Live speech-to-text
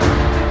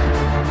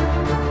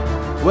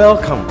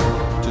Welcome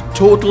to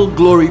Total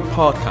Glory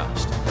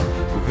Podcast.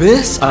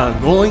 This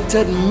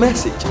anointed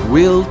message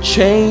will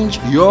change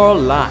your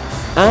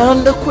life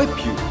and equip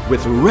you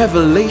with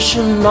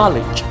revelation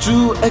knowledge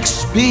to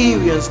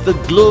experience the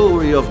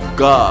glory of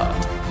God.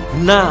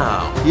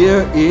 Now,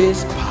 here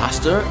is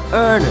Pastor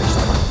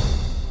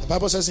Ernest. The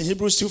Bible says in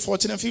Hebrews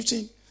 2:14 and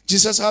 15,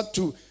 Jesus had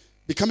to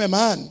become a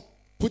man,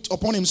 put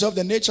upon himself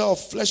the nature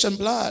of flesh and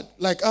blood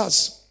like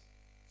us,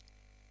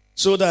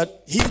 so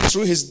that he,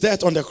 through his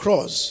death on the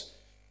cross,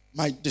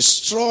 might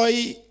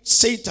destroy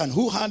Satan,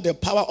 who had the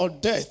power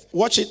of death.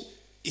 Watch it.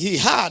 He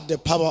had the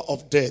power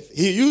of death.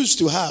 He used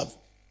to have.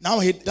 Now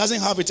he doesn't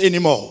have it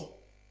anymore.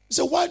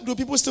 So why do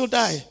people still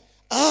die?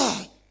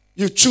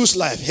 You choose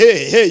life.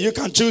 Hey, you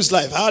can choose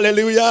life.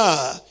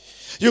 Hallelujah.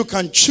 You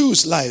can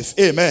choose life.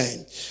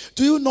 Amen.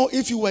 Do you know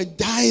if you were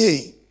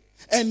dying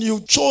and you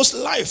chose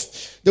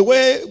life, the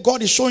way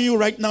God is showing you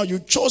right now, you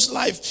chose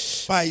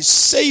life by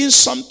saying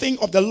something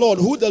of the Lord,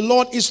 who the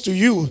Lord is to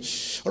you,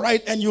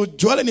 right? And you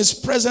dwell in his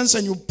presence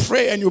and you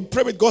pray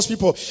with God's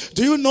people.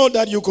 Do you know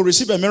that you could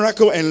receive a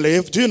miracle and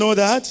live? Do you know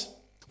that?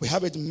 We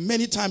have it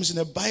many times in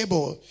the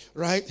Bible,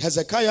 right?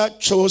 Hezekiah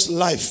chose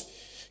life.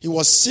 He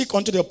was sick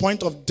unto the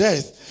point of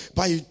death,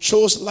 but he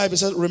chose life. He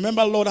said,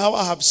 remember, Lord, how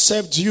I have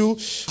served you,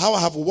 how I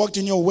have walked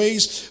in your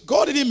ways.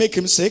 God didn't make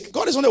him sick.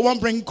 God is not the one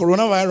bringing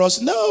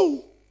coronavirus.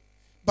 No.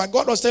 But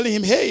God was telling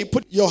him, hey,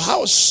 put your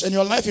house and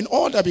your life in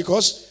order,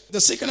 because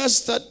the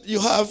sickness that you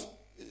have,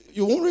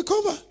 you won't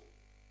recover.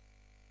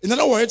 In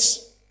other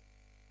words,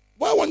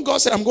 why when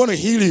God said, I'm going to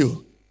heal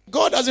you,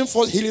 God doesn't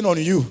force healing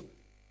on you.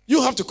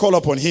 You have to call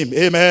upon him.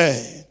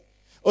 Amen.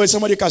 Oh, is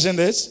somebody catching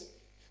this?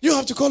 You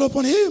have to call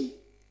upon him.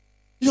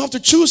 You have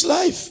to choose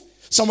life.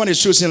 Someone is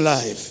choosing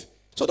life.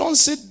 So don't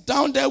sit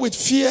down there with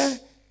fear.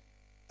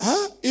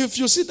 If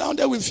you sit down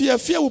there with fear,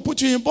 fear will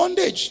put you in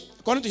bondage.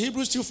 According to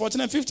Hebrews 2:14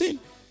 and 15.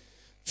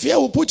 Fear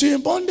will put you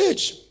in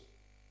bondage.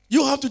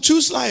 You have to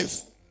choose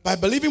life by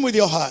believing with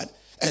your heart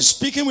and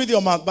speaking with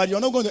your mouth. But you're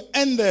not going to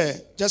end there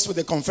just with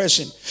a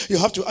confession. You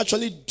have to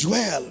actually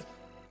dwell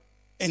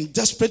in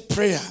desperate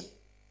prayer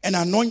and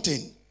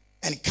anointing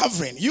and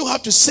covering. You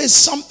have to say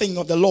something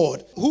of the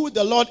Lord, who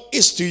the Lord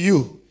is to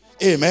you.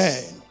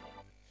 Amen.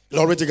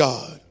 Glory to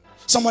God.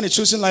 Someone is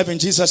choosing life in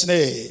Jesus'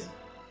 name.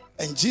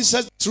 And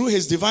Jesus, through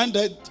his divine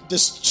death,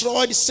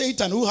 destroyed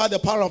Satan, who had the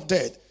power of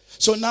death.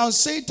 So now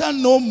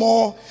Satan no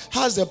more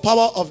has the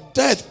power of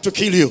death to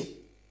kill you.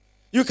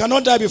 You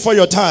cannot die before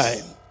your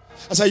time.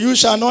 I said, you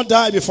shall not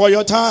die before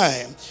your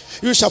time.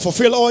 You shall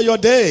fulfill all your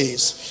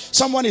days.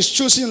 Someone is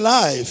choosing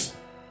life.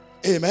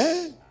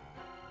 Amen.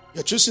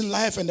 You're choosing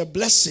life and the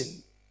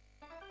blessing.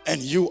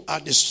 And you are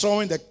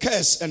destroying the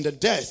curse and the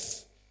death.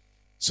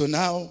 So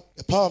now,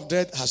 the power of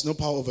death has no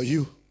power over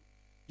you.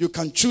 You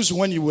can choose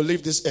when you will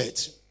leave this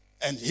earth.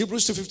 And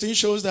Hebrews 2:15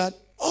 shows that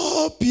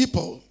all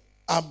people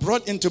are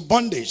brought into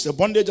bondage. The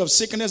bondage of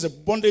sickness, the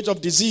bondage of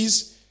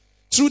disease,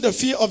 through the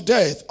fear of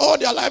death, all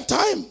their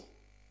lifetime.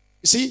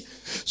 You see?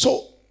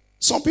 So,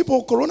 some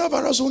people,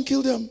 coronavirus won't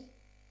kill them.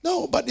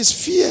 No, but it's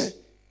fear.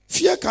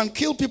 Fear can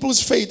kill people's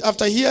faith.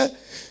 After here,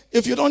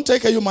 if you don't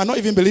take care, you might not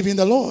even believe in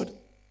the Lord.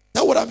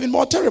 That would have been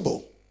more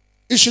terrible.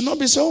 It should not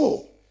be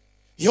so.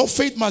 Your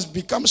faith must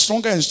become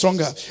stronger and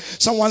stronger.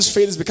 Someone's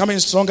faith is becoming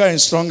stronger and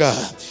stronger.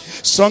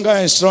 Stronger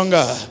and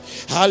stronger.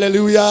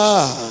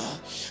 Hallelujah.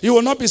 You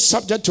will not be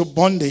subject to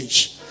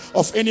bondage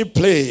of any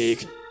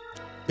plague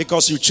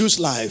because you choose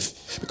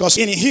life. Because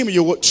in him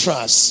you will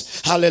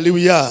trust.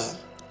 Hallelujah.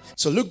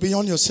 So look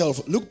beyond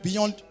yourself. Look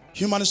beyond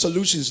human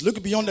solutions.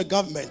 Look beyond the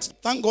government.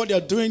 Thank God they are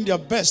doing their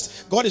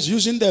best. God is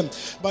using them.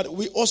 But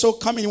we also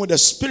come in with a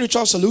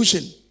spiritual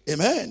solution.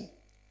 Amen.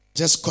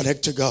 Just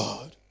connect to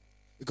God.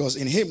 Because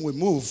in him we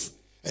move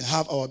and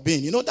have our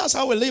being. You know, that's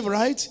how we live,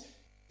 right?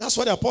 That's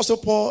what the Apostle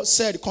Paul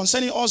said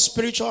concerning all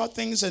spiritual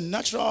things and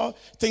natural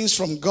things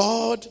from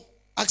God.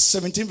 Acts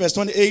 17 verse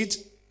 28.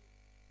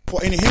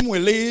 For in him we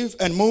live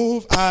and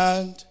move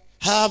and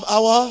have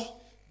our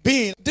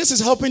being. This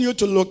is helping you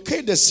to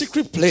locate the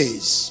secret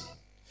place.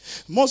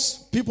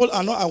 Most people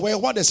are not aware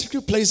what the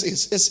secret place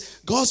is.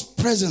 It's God's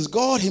presence,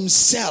 God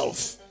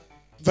himself.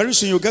 Very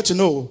soon you'll get to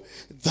know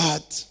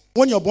that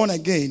when you're born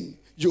again,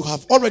 you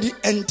have already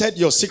entered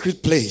your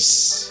secret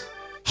place.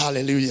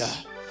 Hallelujah.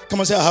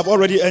 Come on, say, I have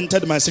already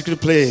entered my secret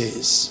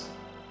place.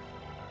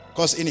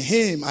 Because in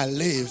him I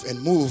live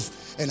and move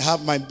and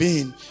have my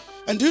being.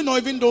 And do you know,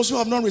 even those who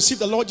have not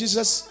received the Lord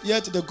Jesus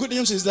yet, the good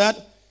news is that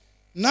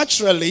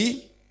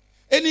naturally,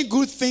 any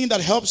good thing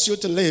that helps you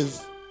to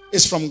live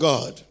is from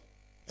God.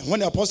 And when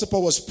the Apostle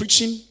Paul was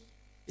preaching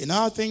in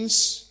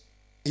Athens,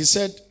 he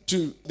said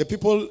to the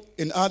people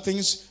in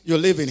Athens, you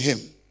live in him.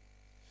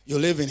 You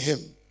live in him.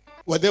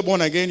 Were they born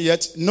again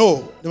yet?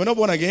 No, they were not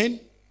born again.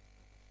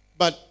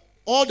 But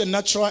all the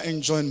natural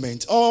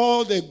enjoyment,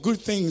 all the good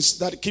things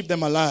that keep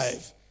them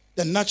alive,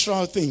 the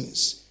natural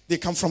things, they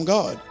come from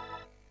God.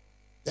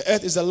 The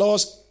earth is the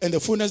Lord's and the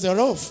fullness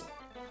thereof,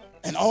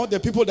 and all the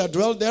people that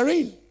dwell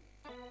therein.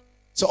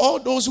 So all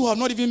those who have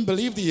not even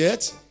believed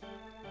yet,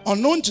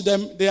 unknown to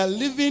them, they are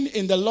living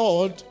in the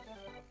Lord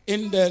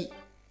in the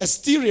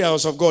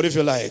exteriors of God, if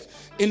you like.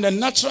 In the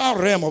natural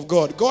realm of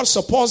God, God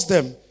supports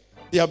them.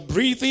 They are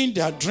breathing,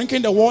 they are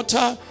drinking the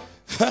water.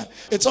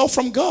 It's all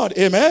from God.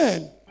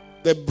 Amen.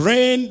 The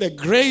brain, the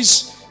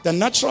grace, the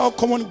natural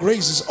common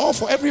grace is all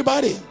for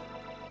everybody.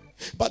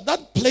 But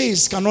that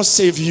place cannot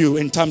save you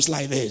in times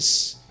like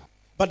this.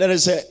 But there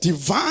is a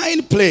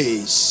divine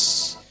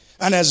place,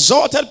 an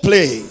exalted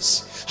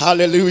place.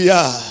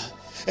 Hallelujah.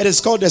 It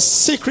is called the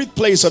secret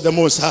place of the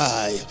Most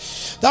High.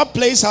 That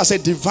place has a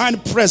divine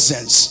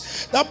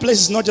presence. That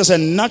place is not just a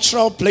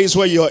natural place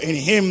where you're in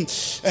Him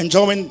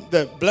enjoying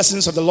the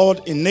blessings of the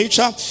Lord in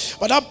nature,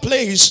 but that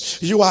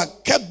place you are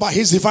kept by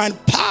His divine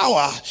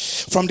power.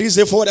 From this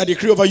day forward, I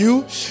decree over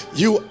you,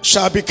 you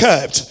shall be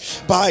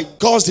kept by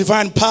God's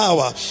divine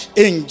power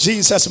in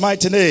Jesus'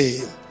 mighty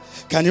name.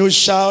 Can you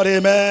shout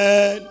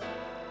amen?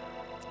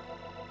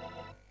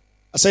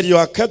 I said you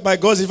are kept by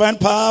God's divine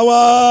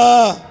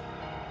power.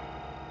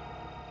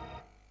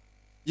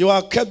 You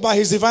are kept by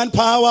His divine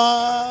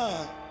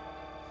power.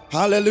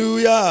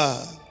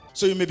 Hallelujah.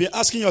 So you may be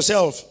asking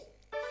yourself,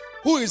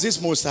 who is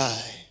this Most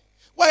High?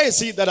 Why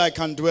is it that I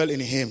can dwell in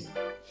Him?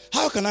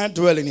 How can I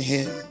dwell in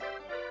Him?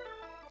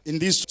 In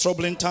these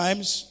troubling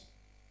times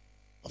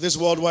of this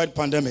worldwide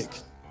pandemic,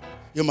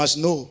 you must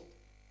know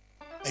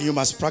and you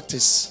must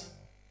practice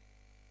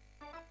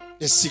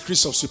the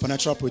secrets of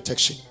supernatural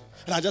protection.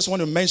 And I just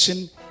want to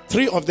mention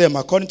 3 of them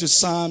according to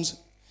Psalms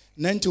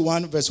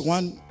 91 verse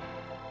 1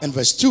 and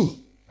verse 2.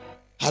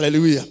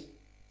 Hallelujah.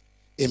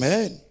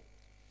 Amen.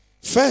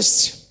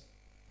 First,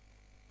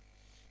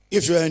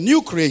 if you're a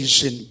new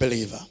creation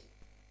believer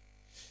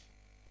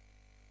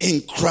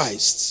in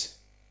Christ,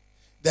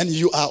 then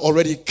you are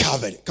already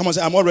covered. Come on,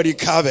 say, I'm already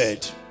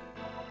covered.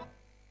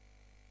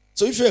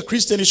 So if you're a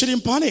Christian, you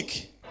shouldn't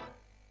panic.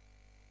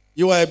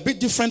 You are a bit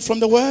different from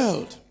the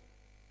world.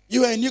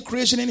 You are a new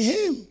creation in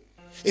Him.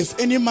 If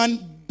any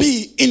man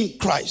be in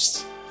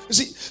Christ. You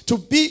see, to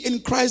be in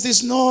Christ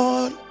is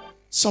not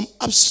some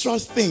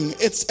abstract thing.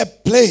 It's a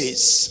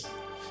place.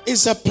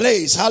 It's a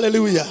place.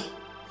 Hallelujah.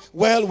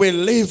 Where we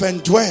live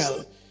and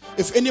dwell.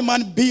 If any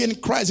man be in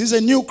Christ, he's a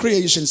new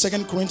creation.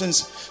 2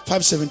 Corinthians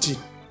 5:17.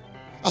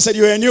 I said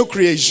you're a new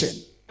creation.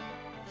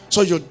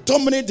 So you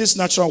dominate this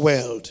natural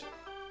world.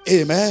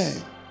 Amen.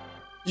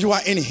 You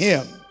are in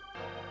Him.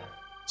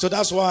 So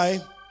that's why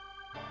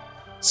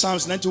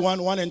Psalms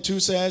 91, 1 and 2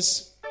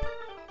 says,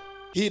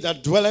 he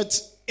that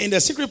dwelleth in the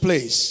secret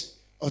place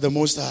of the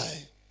Most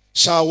High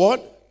shall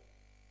what?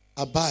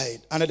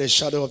 Abide under the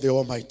shadow of the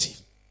Almighty.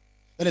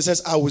 Then it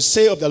says, I will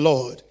say of the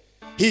Lord,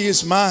 He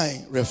is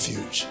my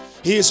refuge.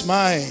 He is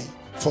my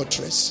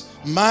fortress.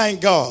 My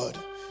God,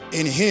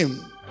 in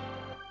Him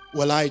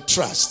will I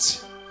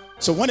trust.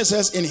 So when it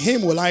says, in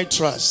Him will I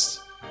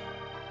trust,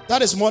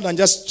 that is more than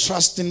just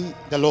trusting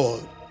the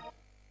Lord.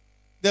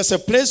 There's a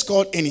place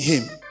called in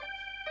Him.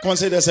 Come on,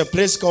 say there's a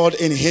place called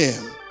in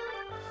Him.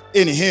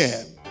 In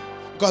Him.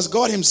 Because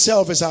God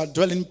Himself is our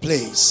dwelling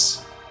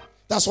place.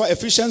 That's why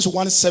Ephesians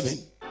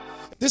 1:7.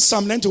 This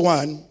Psalm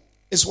 91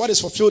 is what is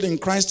fulfilled in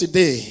Christ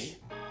today.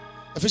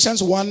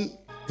 Ephesians 1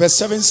 verse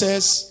 7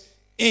 says,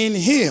 in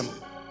Him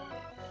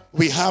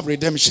we have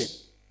redemption.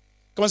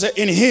 Come on, say,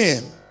 in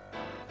Him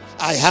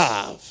I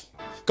have.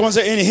 Come on,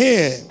 say, in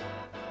Him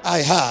I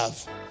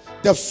have.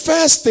 The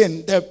first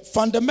thing, the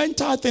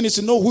fundamental thing is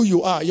to know who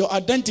you are, your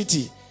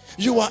identity.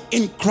 You are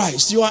in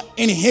Christ. You are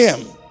in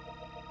Him.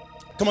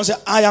 Come on, say,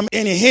 I am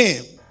in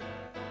Him.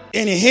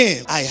 In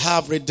Him I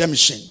have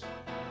redemption.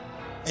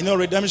 You know,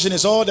 redemption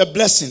is all the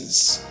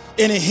blessings.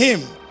 In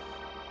Him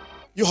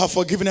you have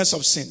forgiveness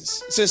of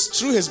sins. It says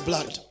through His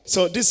blood.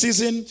 So this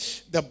season,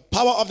 the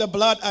power of the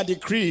blood, I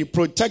decree,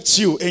 protects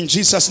you in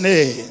Jesus'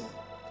 name.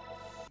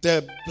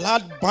 The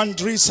blood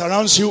boundary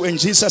surrounds you in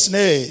Jesus'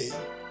 name.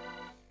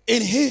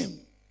 In Him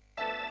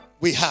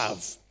we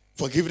have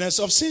forgiveness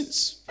of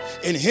sins.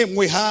 In Him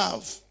we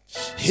have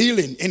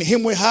healing. In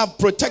Him we have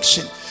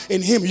protection.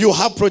 In Him you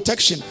have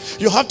protection.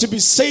 You have to be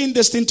saying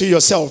this thing to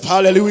yourself.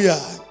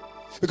 Hallelujah.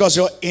 Because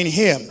you're in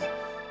Him.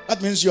 That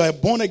means you are a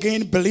born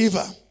again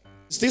believer.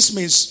 This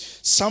means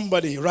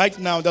somebody right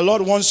now, the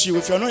Lord wants you.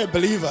 If you're not a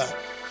believer,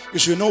 you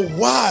should know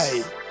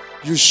why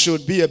you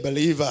should be a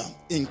believer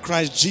in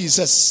Christ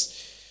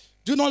Jesus.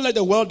 Do not let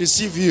the world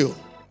deceive you.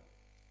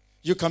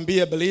 You can be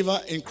a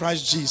believer in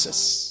Christ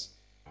Jesus.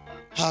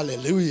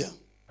 Hallelujah.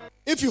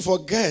 If you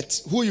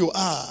forget who you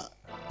are,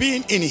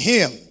 being in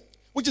Him,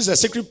 which is a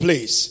secret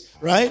place,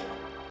 right?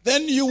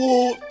 Then you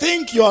will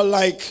think you are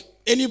like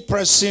any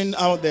person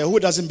out there who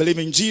doesn't believe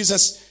in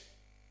Jesus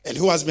and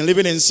who has been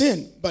living in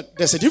sin. But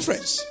there's a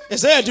difference.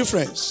 Is there a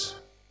difference?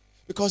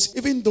 Because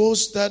even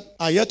those that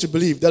are yet to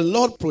believe, the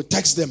Lord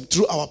protects them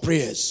through our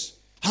prayers.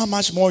 How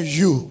much more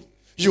you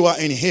are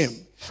in Him.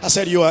 I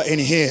said you are in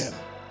Him.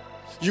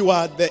 You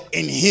are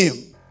in Him.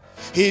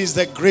 He is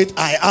the great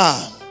I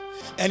am.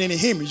 And in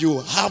Him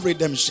you have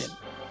redemption.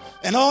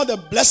 And all the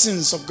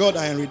blessings of God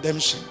are in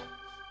redemption.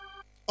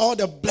 All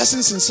the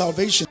blessings in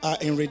salvation are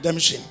in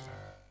redemption.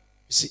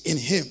 You see, in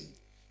Him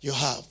you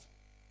have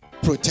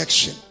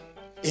protection.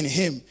 In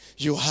Him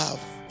you have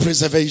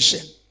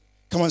preservation.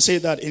 Come on, say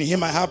that. In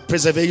him I have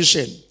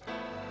preservation.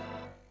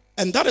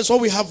 And that is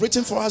what we have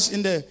written for us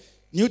in the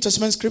New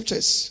Testament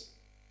scriptures.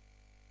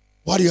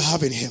 What do you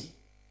have in him?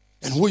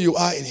 And who you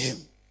are in him.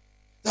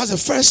 That's the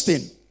first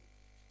thing.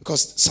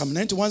 Because Psalm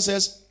 91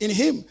 says, in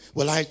him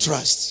will I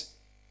trust.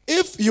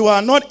 If you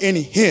are not in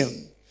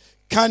him,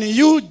 can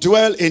you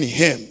dwell in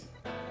him?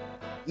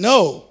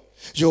 No.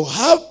 You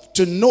have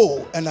to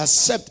know and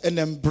accept and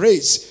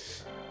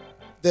embrace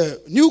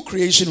the new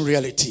creation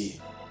reality.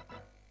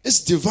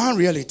 This divine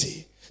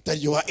reality that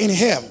you are in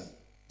him.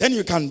 Then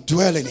you can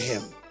dwell in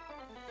him.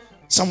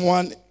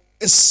 Someone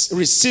is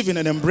receiving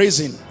and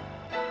embracing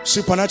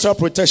supernatural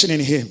protection in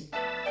him.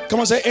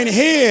 Come on, say, in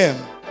him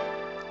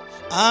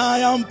I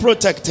am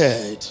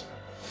protected.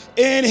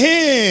 In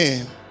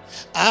him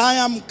I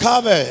am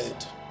covered.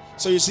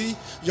 So you see,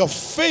 your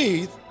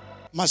faith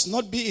must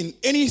not be in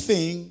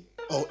anything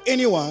or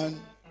anyone.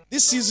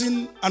 This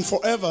season and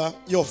forever,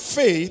 your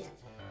faith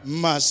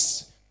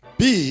must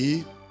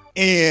be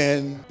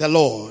in the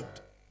Lord.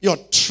 Your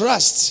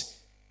trust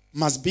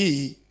must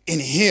be in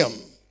him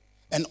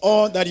and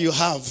all that you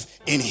have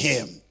in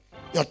him.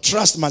 Your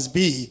trust must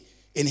be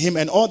in him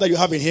and all that you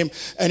have in him.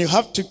 And you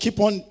have to keep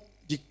on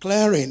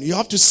declaring. You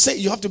have to say,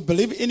 you have to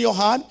believe in your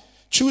heart.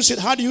 Choose it.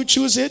 How do you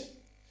choose it?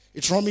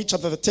 Deuteronomy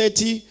chapter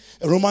 30,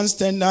 Romans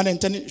 10, 9 and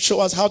 10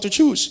 show us how to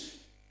choose.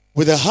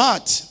 With the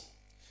heart,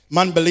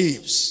 man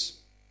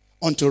believes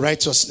unto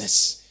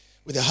righteousness.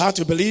 With the heart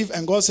you believe,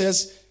 and God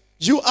says,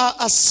 you are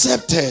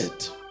accepted.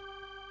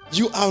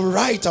 You are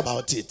right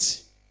about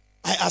it.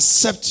 I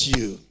accept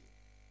you.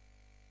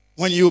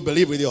 When you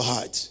believe with your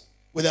heart.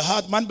 With the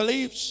heart man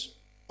believes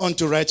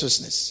unto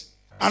righteousness.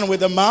 And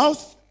with the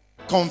mouth,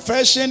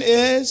 confession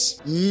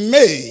is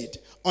made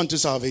unto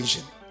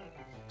salvation.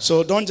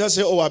 So don't just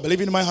say, oh, I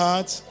believe in my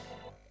heart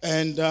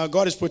and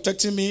God is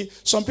protecting me.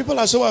 Some people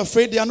are so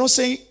afraid they are not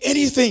saying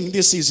anything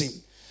this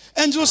season.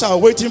 Angels are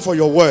waiting for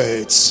your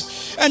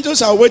words.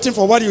 Angels are waiting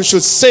for what you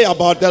should say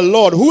about the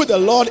Lord, who the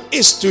Lord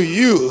is to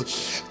you,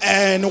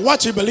 and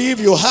what you believe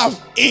you have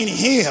in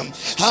him.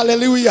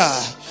 Hallelujah.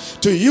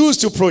 To use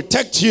to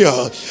protect you.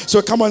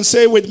 So come and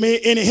say with me,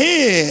 in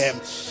him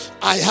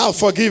I have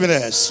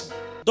forgiveness.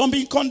 Don't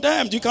be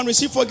condemned. You can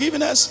receive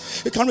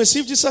forgiveness. You can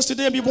receive Jesus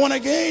today and be born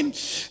again.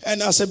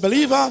 And as a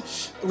believer,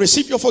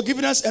 receive your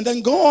forgiveness and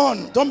then go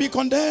on. Don't be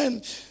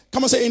condemned.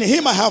 Come and say, in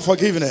him I have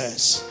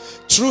forgiveness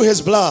through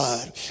his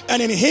blood.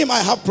 And in him I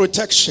have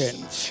protection.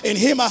 In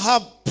him I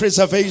have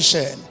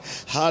preservation.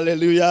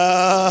 Hallelujah.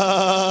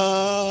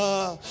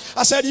 I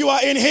said, you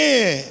are in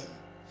him.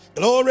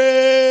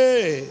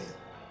 Glory.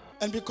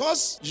 And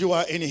because you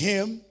are in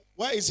him,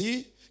 where is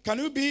he? Can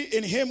you be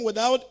in him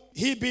without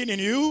he being in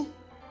you?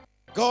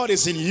 God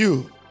is in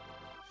you.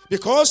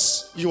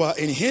 Because you are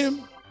in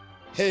him,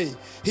 hey,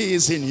 he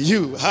is in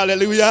you.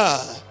 Hallelujah.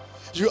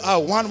 You are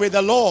one with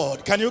the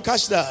Lord. Can you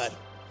catch that?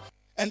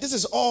 And this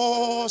is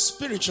all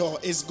spiritual.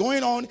 It's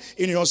going on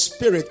in your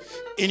spirit,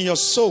 in your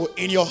soul,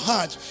 in your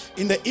heart,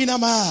 in the inner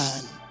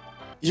man.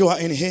 You are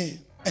in him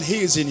and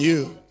he is in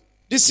you.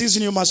 This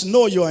season you must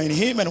know you are in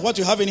him and what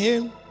you have in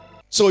him.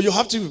 So you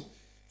have to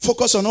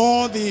focus on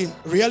all the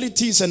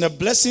realities and the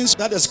blessings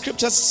that the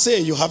scriptures say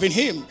you have in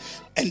him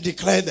and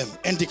declare them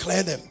and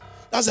declare them.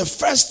 That's the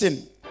first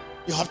thing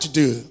you have to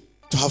do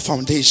to have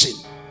foundation.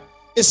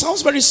 It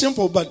sounds very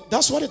simple, but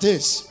that's what it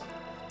is.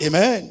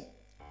 Amen.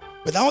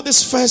 Without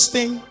this first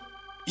thing,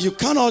 you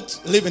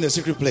cannot live in a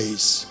secret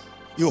place.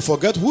 You will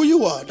forget who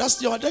you are. That's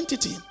your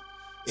identity.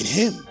 In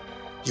him,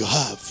 you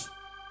have.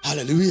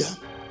 Hallelujah.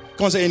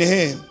 Come on, say, in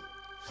him,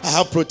 I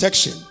have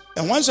protection.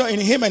 And once you're in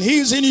him and he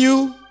is in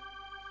you,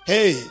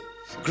 hey,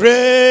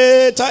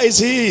 greater is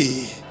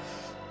he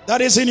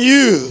that is in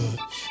you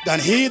than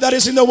he that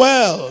is in the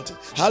world.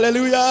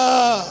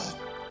 Hallelujah.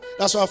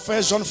 That's why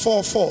 1 John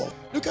 4:4.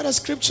 Look at the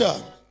scripture.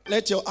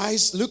 Let your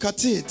eyes look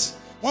at it.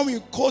 When we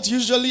quote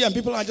usually and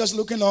people are just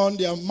looking on,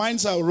 their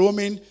minds are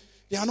roaming,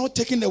 they are not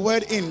taking the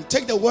word in.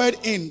 Take the word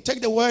in.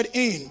 Take the word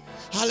in.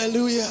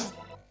 Hallelujah.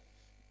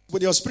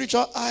 With your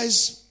spiritual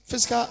eyes,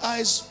 physical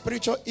eyes,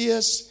 spiritual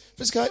ears,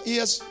 physical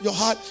ears, your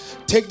heart,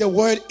 take the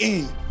word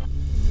in.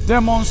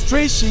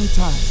 Demonstration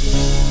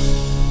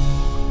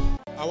time.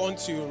 I want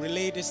to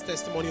relay this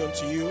testimony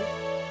unto you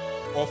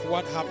of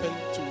what happened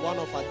to one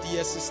of our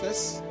dear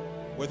sisters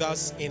with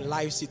us in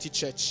Life City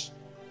Church.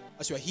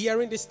 As you are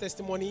hearing this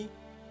testimony,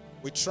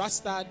 we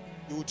trust that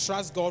you will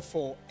trust God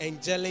for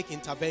angelic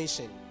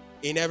intervention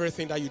in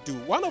everything that you do.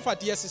 One of our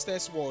dear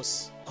sisters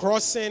was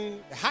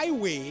crossing the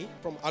highway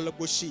from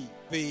Aloboshi,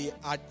 the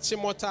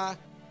Achimota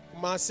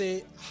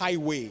Kumasi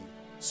highway.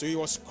 So he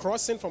was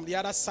crossing from the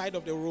other side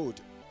of the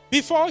road.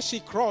 Before she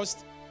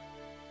crossed,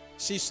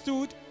 she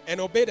stood and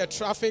obeyed the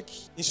traffic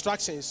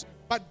instructions.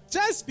 But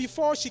just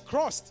before she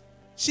crossed,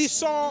 she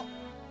saw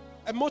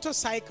a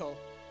motorcycle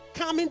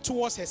coming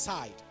towards her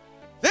side.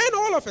 Then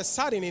all of a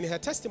sudden in her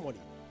testimony,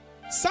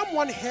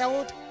 someone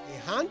held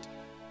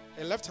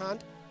her left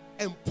hand,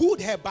 and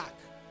pulled her back.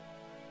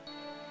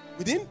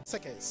 Within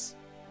seconds,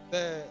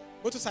 the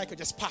motorcycle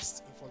just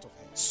passed in front of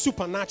her.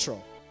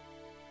 Supernatural.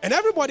 And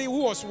everybody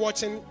who was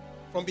watching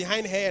from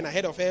behind her and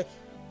ahead of her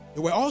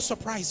They were all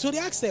surprised. So they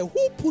asked her,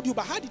 who pulled you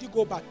back? How did you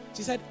go back?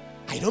 She said,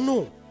 I don't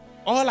know.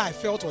 All I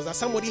felt was that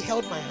somebody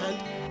held my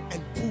hand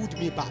and pulled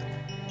me back.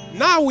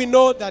 Now we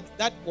know that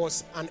that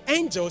was an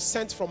angel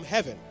sent from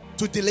heaven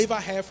to deliver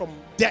her from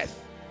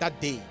death that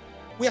day.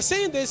 We are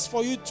saying this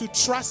for you to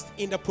trust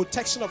in the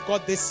protection of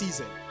God this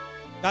season.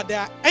 That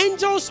there are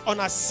angels on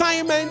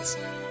assignment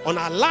on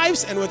our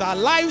lives and with our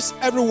lives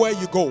everywhere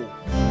you go.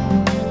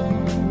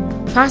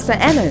 Pastor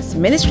Ennis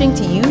ministering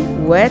to you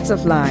words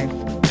of life.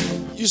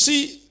 You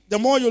see, the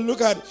more you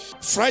look at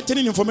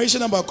frightening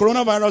information about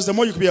coronavirus, the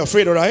more you could be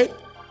afraid, all right?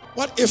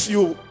 What if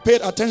you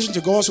paid attention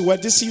to God's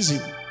word this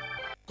season?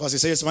 Because he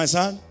says, my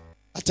son,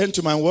 attend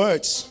to my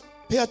words.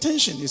 Pay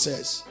attention, he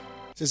says.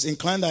 He says,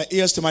 incline thy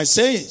ears to my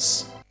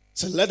sayings.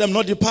 So let them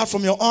not depart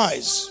from your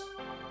eyes.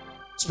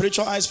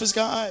 Spiritual eyes,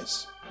 physical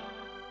eyes.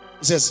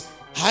 He says,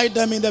 hide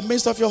them in the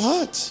midst of your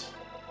heart.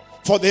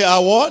 For they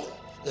are what?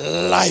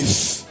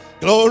 Life.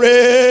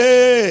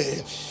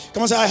 Glory.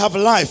 Come on, say, I have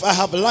life. I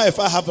have life.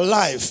 I have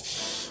life.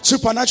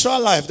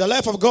 Supernatural life. The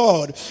life of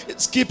God.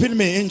 It's keeping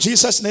me in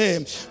Jesus'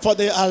 name. For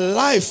they are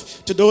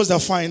life to those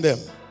that find them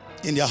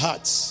in their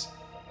hearts.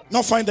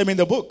 Not find them in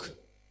the book.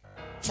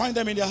 Find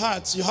them in their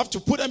hearts. You have to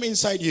put them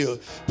inside you.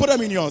 Put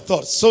them in your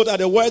thoughts so that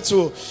the words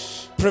will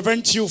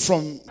prevent you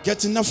from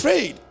getting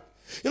afraid.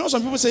 You know,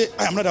 some people say,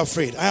 I am not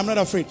afraid. I am not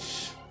afraid.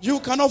 You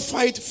cannot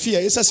fight fear.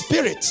 It's a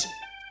spirit.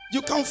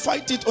 You can't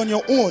fight it on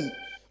your own.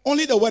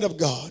 Only the word of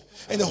God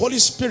and the Holy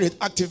Spirit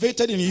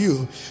activated in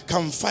you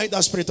can fight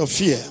that spirit of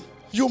fear.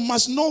 You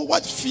must know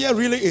what fear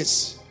really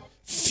is.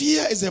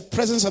 Fear is the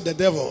presence of the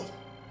devil.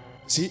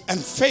 See, and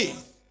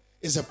faith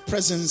is the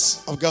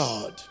presence of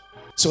God.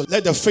 So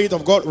let the faith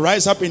of God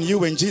rise up in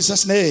you in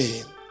Jesus'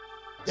 name.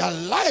 They are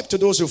life to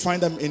those who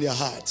find them in their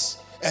hearts,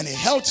 and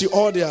health to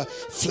all their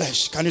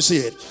flesh. Can you see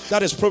it?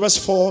 That is Proverbs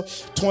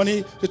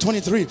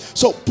 4:20-23.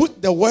 So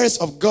put the words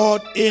of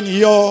God in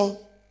your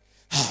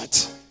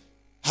heart.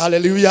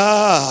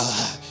 Hallelujah.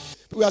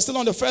 We are still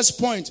on the first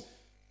point.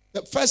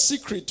 The first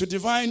secret to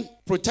divine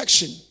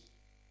protection.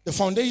 The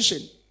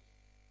foundation.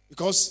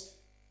 Because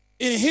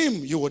in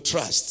him you will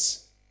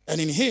trust.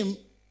 And in him,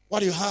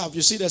 what you have.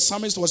 You see, the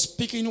psalmist was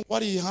speaking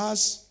what he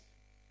has.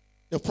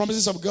 The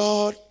promises of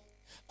God.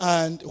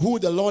 And who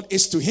the Lord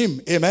is to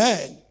him.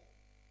 Amen.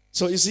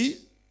 So you see,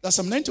 that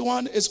Psalm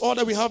 91 is all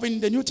that we have in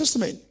the New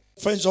Testament.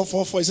 1 John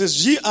 4:4, it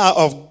says, ye are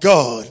of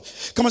God.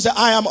 Come and say,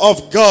 I am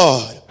of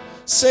God.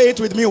 Say it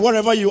with me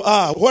wherever you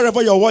are,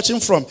 wherever you're watching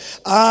from.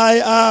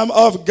 I am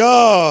of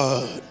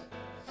God.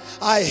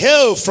 I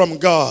hail from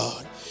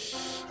God.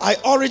 I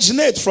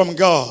originate from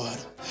God.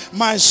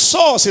 My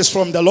source is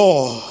from the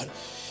Lord.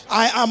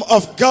 I am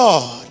of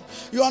God.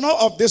 You are not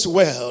of this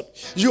world.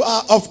 You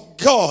are of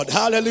God.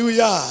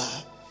 Hallelujah.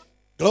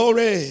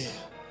 Glory.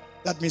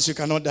 That means you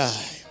cannot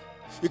die.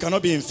 You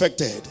cannot be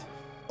infected.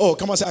 Oh,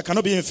 come on, say, I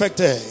cannot be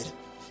infected.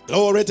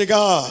 Glory to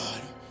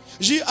God.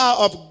 Ye are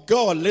of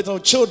God, little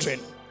children.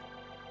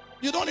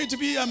 You don't need to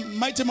be a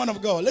mighty man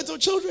of God. Little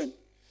children.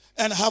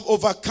 And have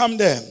overcome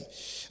them.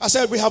 I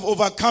said we have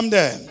overcome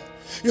them.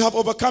 You have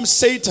overcome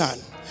Satan.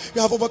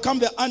 You have overcome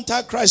the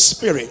Antichrist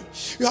spirit.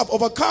 You have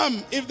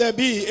overcome, if there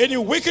be any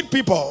wicked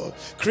people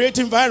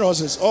creating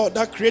viruses or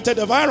that created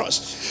the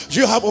virus.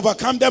 You have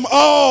overcome them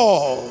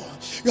all.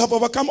 You have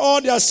overcome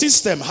all their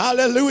system.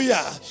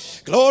 Hallelujah.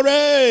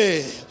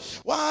 Glory.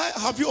 Why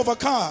have you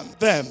overcome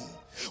them?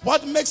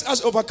 What makes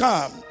us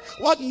overcome?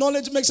 What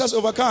knowledge makes us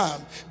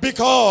overcome?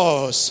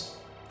 Because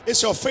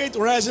it's your faith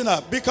rising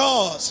up.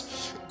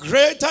 Because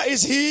greater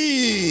is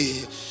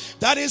he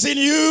that is in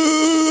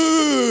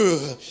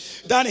you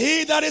than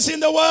he that is in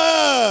the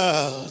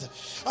world.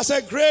 I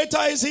said,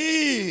 greater is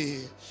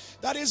he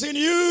that is in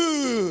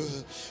you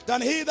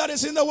than he that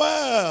is in the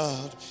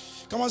world.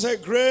 Come on, say,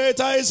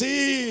 greater is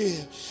he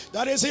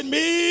that is in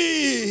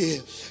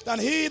me than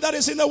he that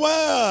is in the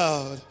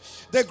world.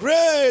 The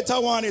greater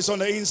one is on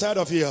the inside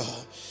of you.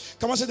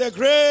 Come on, say, the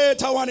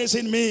greater one is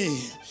in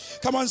me.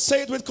 Come on,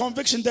 say it with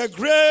conviction. The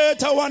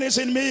greater one is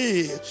in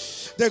me.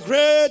 The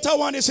greater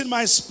one is in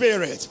my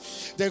spirit.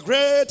 The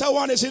greater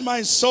one is in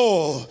my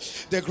soul.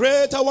 The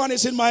greater one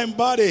is in my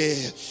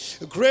body.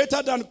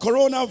 Greater than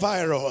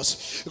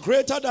coronavirus.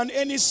 Greater than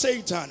any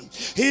Satan.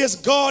 He is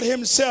God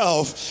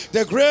himself.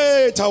 The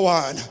greater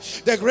one.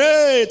 The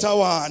greater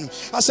one.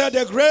 I said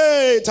the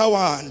greater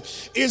one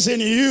is in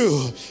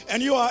you.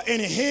 And you are in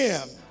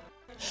him.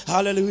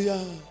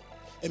 Hallelujah.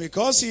 And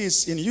because he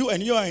is in you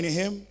and you are in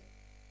him,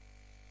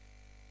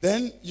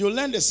 then you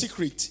learn the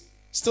secret.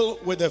 Still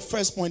with the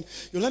first point,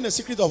 you learn the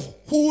secret of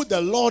who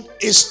the Lord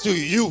is to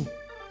you.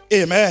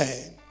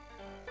 Amen.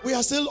 We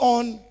are still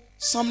on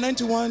Psalm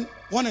 91,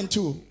 1 and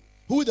 2.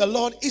 Who the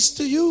Lord is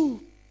to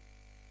you.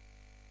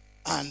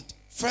 And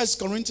 1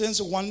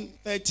 Corinthians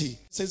 1:30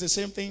 says the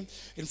same thing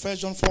in 1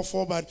 John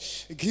 4:4,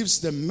 but it gives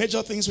the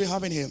major things we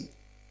have in him.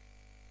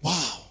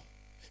 Wow.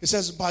 It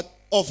says, but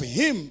of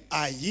him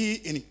are ye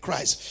in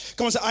Christ.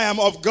 Come on, say, I am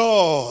of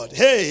God.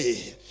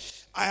 Hey,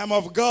 I am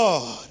of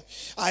God.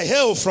 I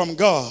hail from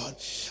God.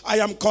 I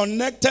am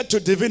connected to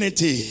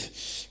divinity.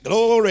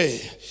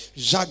 Glory.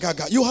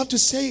 Jagaga. You have to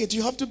say it.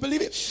 You have to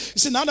believe it. You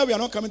see, now that we are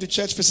not coming to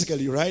church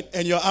physically, right?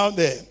 And you're out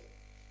there.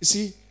 You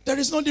see, there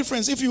is no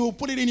difference if you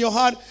put it in your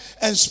heart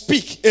and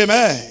speak.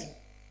 Amen.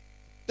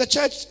 The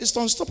church is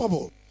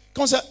unstoppable.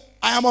 Come say,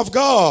 I am of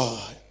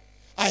God.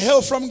 I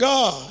hail from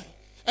God.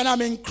 And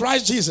I'm in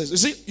Christ Jesus. You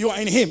see, you are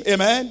in him.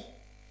 Amen.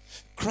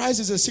 Christ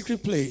is a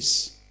secret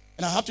place.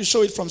 And I have to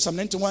show it from Psalm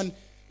 91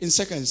 in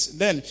seconds.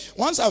 Then,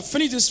 once I've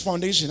finished this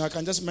foundation, I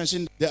can just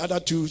mention the other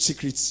two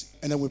secrets.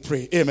 And then we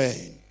pray.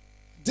 Amen.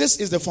 This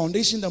is the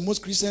foundation that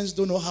most Christians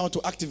don't know how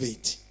to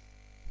activate.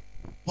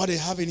 What they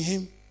have in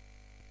him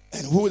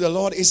and who the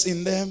Lord is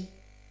in them.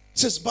 It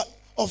says, but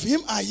of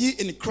him are ye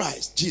in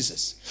Christ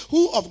Jesus.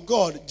 Who of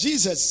God?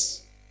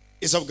 Jesus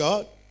is of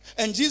God.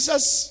 And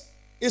Jesus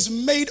is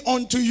made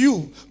unto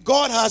you.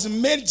 God has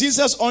made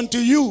Jesus unto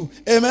you.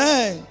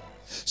 Amen.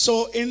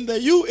 So in the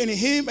you in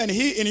him and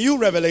he in you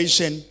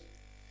revelation,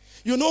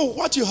 you know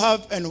what you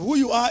have and who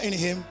you are in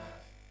him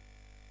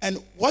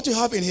and what you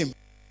have in him.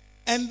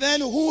 And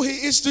then who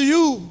he is to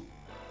you.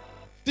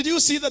 Did you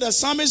see that the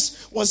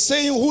psalmist was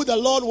saying who the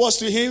Lord was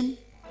to him?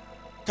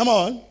 Come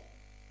on.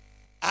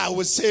 I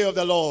would say of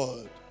the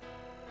Lord,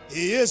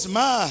 he is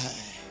my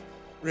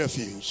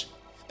refuge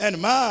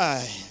and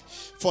my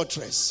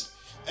fortress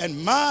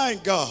and my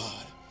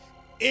God.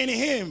 In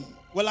him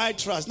will I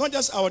trust. Not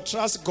just our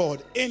trust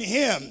God. In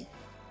him.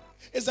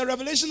 It's the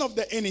revelation of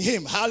the in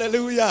him.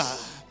 Hallelujah.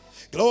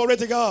 Glory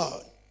to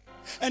God.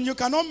 And you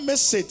cannot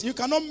miss it. You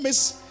cannot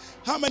miss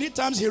how many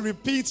times he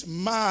repeats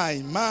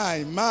my.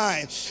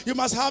 You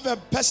must have a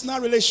personal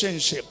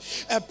relationship,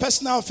 a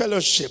personal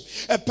fellowship,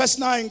 a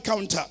personal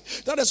encounter.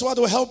 That is what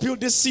will help you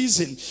this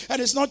season.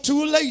 And it's not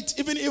too late.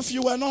 Even if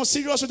you were not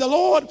serious with the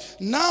Lord,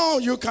 now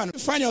you can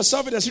find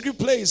yourself in a secret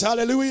place.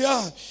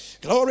 Hallelujah.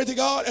 Glory to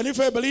God. And if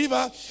you're a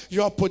believer,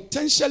 you are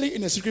potentially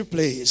in a secret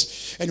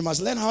place. And you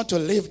must learn how to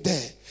live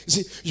there. You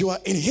see, you are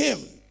in him,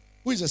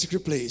 who is a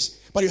secret place.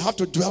 But you have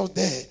to dwell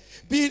there.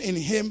 Being in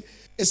him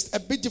is a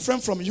bit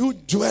different from you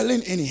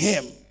dwelling in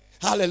him.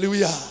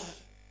 Hallelujah.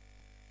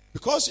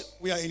 Because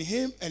we are in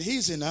him and he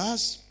is in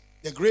us,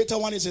 the greater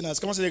one is in us.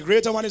 Come on, say, the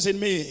greater one is in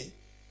me.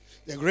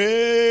 The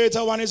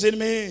greater one is in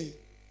me.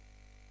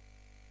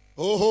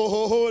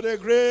 Oh, the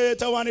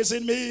greater one is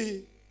in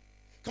me.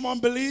 Come on,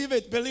 believe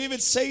it. Believe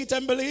it. Say it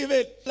and believe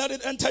it. Let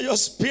it enter your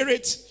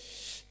spirit.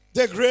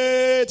 The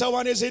greater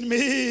one is in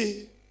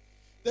me.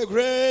 The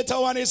greater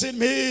one is in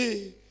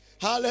me.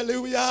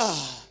 Hallelujah.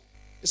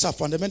 It's our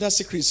fundamental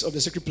secrets of the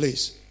secret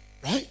place.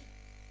 Right?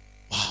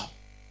 Wow.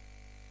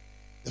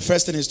 The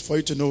first thing is for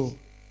you to know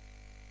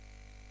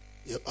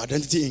your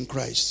identity in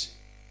Christ.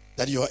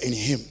 That you are in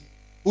him.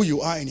 Who you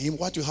are in him,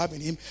 what you have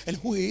in him, and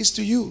who he is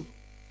to you.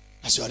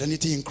 That's your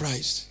identity in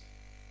Christ.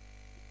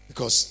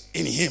 Because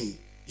in him,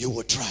 you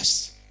will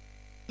trust.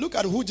 Look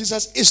at who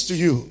Jesus is to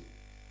you.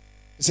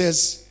 It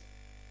says,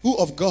 who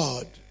of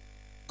God?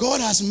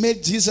 God has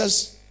made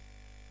Jesus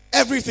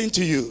everything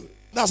to you.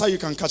 That's how you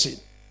can catch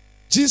it.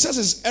 Jesus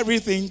is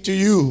everything to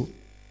you.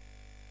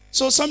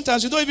 So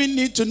sometimes you don't even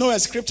need to know a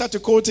scripture to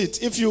quote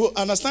it. If you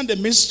understand the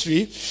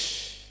mystery,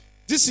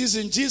 this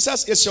season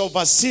Jesus is your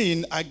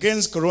vaccine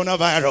against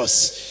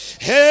coronavirus.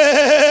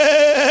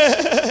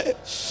 Hey!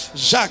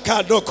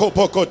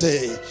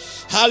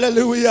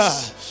 Hallelujah.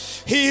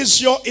 He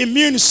is your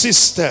immune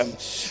system.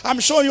 I'm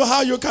showing you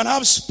how you can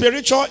have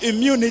spiritual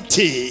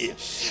immunity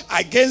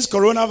against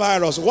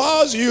coronavirus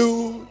whilst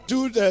you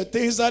do the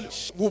things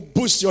that will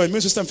boost your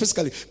immune system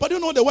physically. But you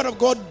know the word of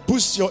God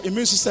boosts your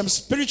immune system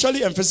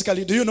spiritually and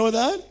physically. Do you know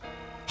that?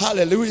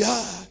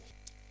 Hallelujah.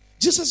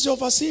 Jesus is your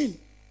vaccine.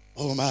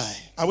 Oh my.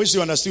 I wish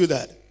you understood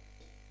that.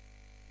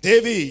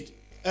 David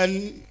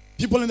and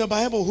people in the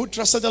Bible who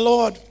trusted the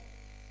Lord.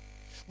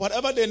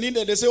 Whatever they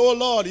needed, they say, oh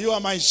Lord, you are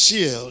my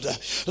shield.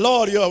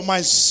 Lord, you are my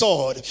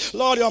sword.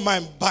 Lord, you are my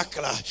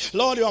buckler.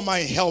 Lord, you are my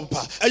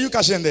helper. Are you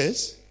catching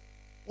this?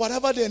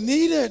 Whatever they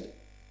needed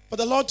for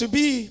the Lord to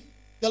be,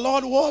 the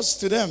Lord was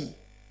to them.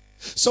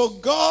 So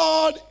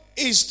God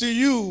is to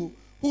you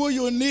who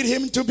you need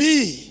him to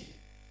be.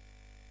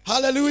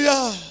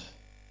 Hallelujah.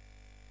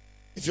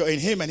 If you're in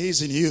him and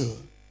he's in you,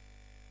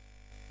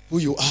 who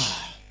you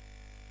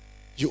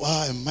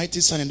are a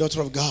mighty son and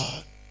daughter of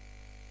God.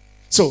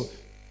 So,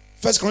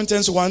 1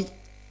 Corinthians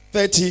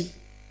 1:30,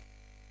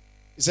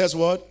 it says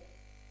what?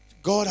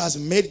 God has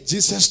made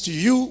Jesus to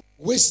you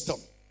wisdom.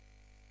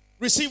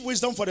 Receive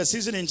wisdom for the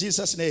season in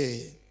Jesus'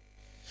 name.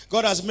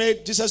 God has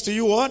made Jesus to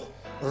you what?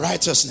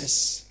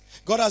 Righteousness.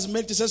 God has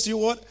made Jesus to you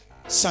what?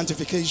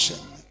 Sanctification,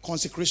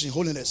 consecration,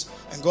 holiness.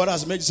 And God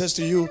has made Jesus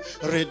to you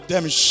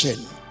redemption.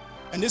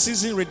 And this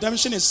season,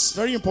 redemption is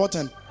very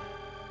important.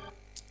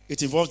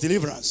 It involves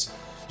deliverance.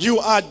 You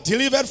are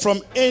delivered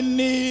from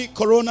any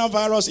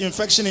coronavirus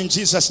infection in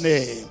Jesus'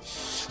 name.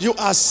 You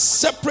are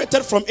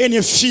separated from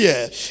any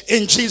fear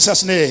in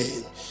Jesus'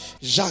 name.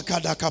 If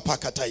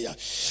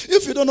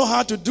you don't know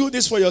how to do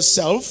this for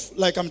yourself,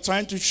 like I'm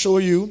trying to show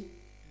you,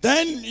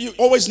 then you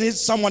always need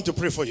someone to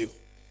pray for you.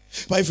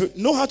 But if you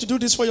know how to do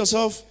this for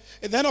yourself,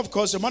 then of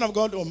course the man of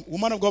God or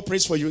woman of God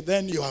prays for you,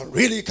 then you are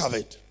really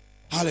covered.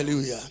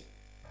 Hallelujah.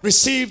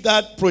 Receive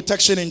that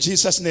protection in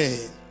Jesus'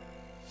 name.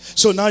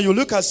 So now you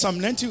look at Psalm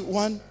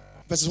 91,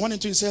 verses 1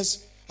 and 2. It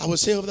says, I will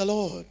say of the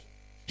Lord,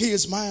 He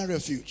is my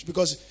refuge,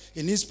 because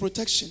He needs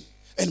protection,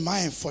 and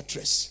my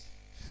fortress.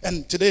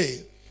 And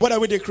today, what are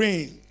we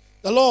decreeing?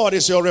 The Lord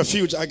is your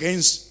refuge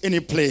against any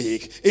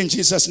plague, in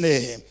Jesus'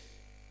 name.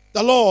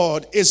 The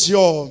Lord is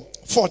your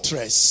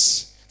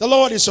fortress. The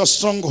Lord is your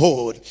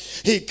stronghold.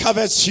 He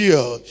covers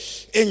you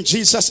in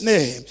Jesus'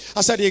 name.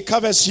 I said He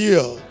covers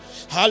you.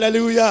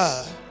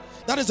 Hallelujah.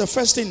 That is the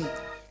first thing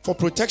for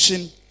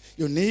protection.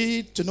 You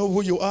need to know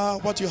who you are,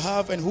 what you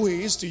have, and who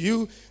He is to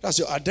you. That's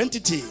your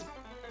identity,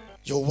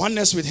 your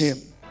oneness with Him.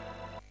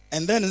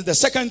 And then the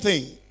second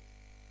thing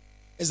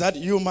is that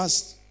you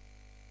must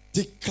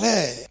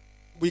declare.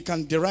 We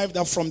can derive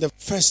that from the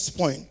first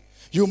point.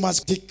 You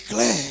must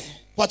declare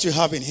what you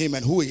have in Him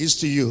and who He is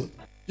to you.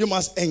 You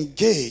must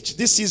engage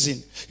this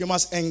season. You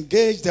must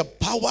engage the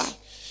power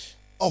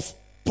of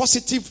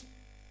positive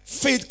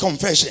faith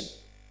confession.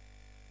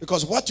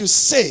 Because what you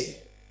say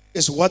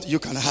is what you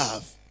can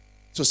have.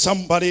 So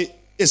somebody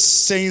is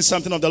saying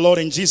something of the Lord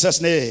in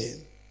Jesus'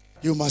 name.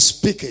 You must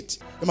speak it.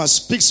 You must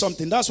speak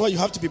something. That's why you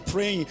have to be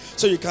praying,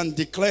 so you can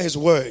declare His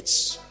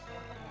words.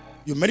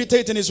 You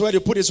meditate in His word,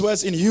 you put His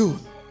words in you.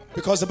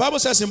 Because the Bible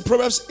says in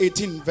Proverbs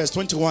 18 verse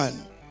 21,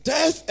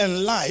 death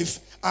and life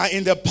are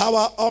in the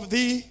power of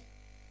the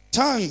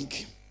tongue.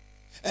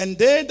 And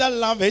they that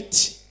love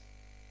it,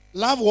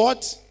 love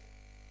what?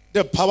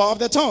 The power of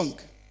the tongue.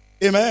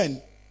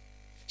 Amen.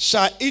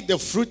 Shall eat the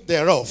fruit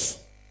thereof.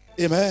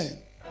 Amen.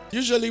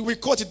 Usually we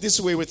quote it this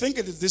way. We think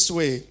it is this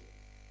way.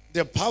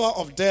 The power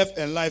of death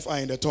and life are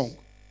in the tongue.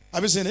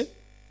 Have you seen it?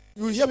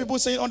 You hear people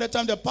saying all the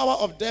time, the power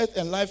of death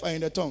and life are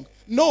in the tongue.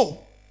 No.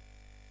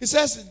 It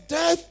says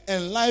death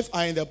and life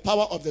are in the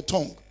power of the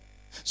tongue.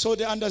 So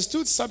the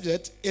understood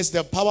subject is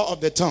the power of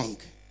the tongue.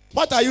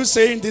 What are you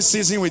saying this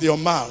season with your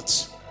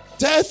mouth?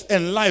 Death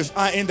and life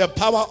are in the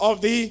power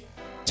of the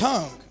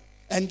tongue.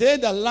 And they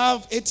that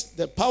love it,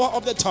 the power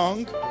of the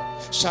tongue,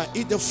 shall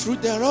eat the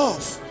fruit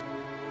thereof.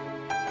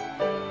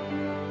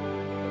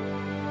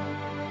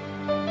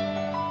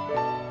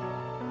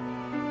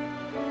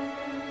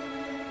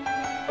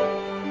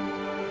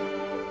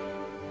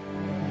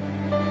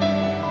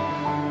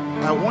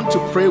 I want to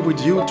pray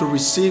with you to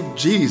receive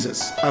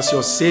Jesus as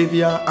your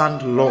Savior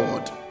and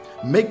Lord.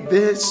 Make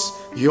this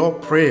your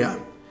prayer.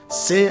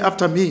 Say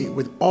after me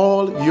with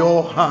all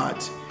your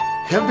heart.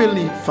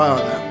 Heavenly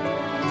Father,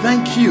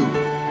 thank you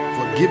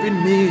for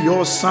giving me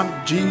your Son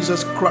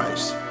Jesus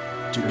Christ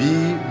to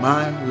be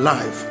my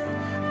life.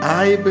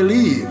 I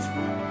believe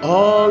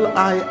all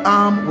I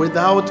am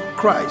without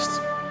Christ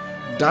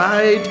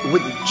died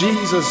with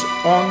Jesus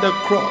on the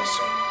cross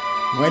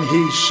when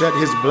He shed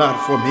His blood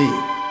for me.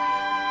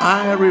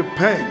 I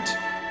repent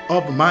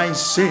of my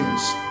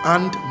sins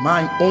and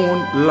my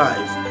own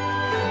life.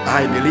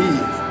 I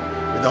believe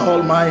with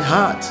all my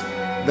heart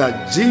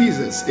that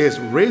Jesus is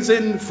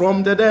risen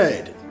from the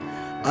dead,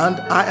 and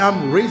I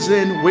am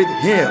risen with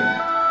Him.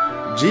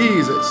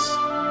 Jesus,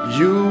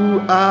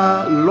 you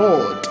are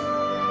Lord.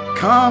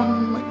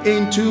 Come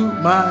into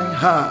my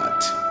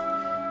heart.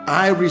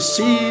 I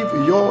receive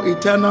your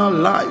eternal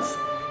life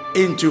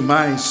into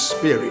my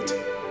spirit.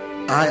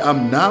 I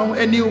am now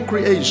a new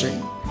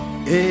creation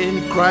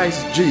in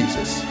Christ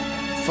Jesus.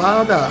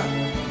 Father,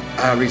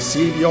 I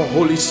receive your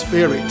Holy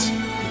Spirit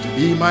to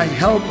be my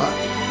helper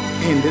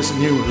in this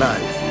new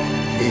life.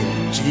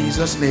 In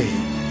Jesus'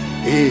 name,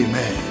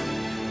 amen.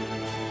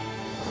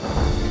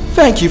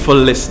 Thank you for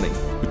listening.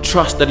 We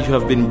trust that you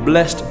have been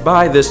blessed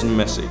by this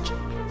message.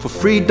 For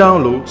free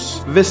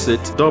downloads, visit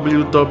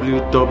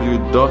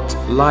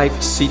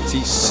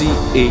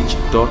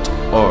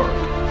www.lifecitych.org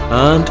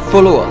and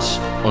follow us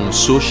on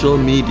social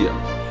media.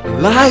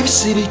 Life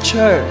City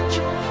Church,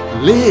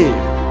 live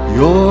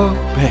your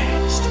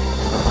best.